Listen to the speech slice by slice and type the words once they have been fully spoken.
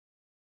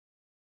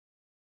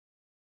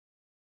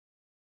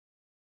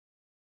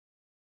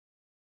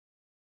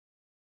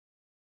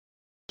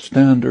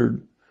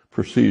standard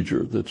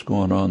procedure that's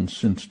gone on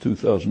since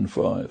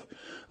 2005.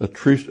 A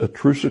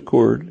truce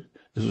accord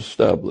is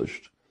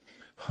established.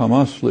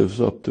 Hamas lives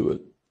up to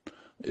it.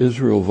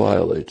 Israel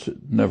violates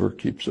it, never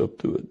keeps up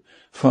to it.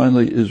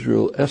 Finally,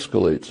 Israel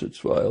escalates its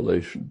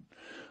violation.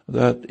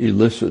 That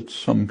elicits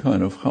some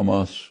kind of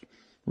Hamas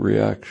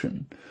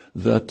reaction.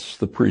 That's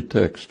the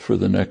pretext for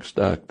the next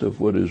act of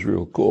what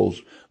Israel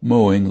calls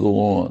mowing the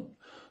lawn,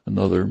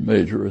 another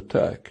major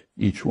attack,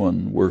 each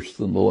one worse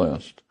than the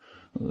last.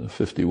 The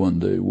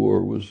 51-day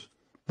war was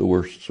the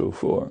worst so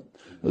far.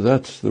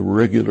 That's the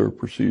regular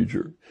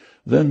procedure.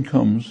 Then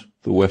comes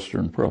the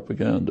Western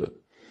propaganda,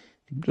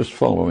 just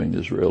following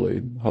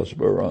Israeli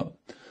hasbara,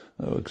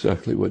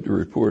 exactly what you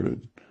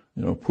reported.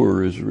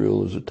 Poor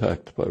Israel is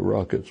attacked by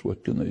rockets.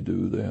 What can they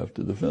do? They have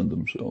to defend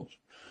themselves.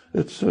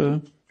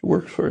 It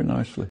works very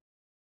nicely.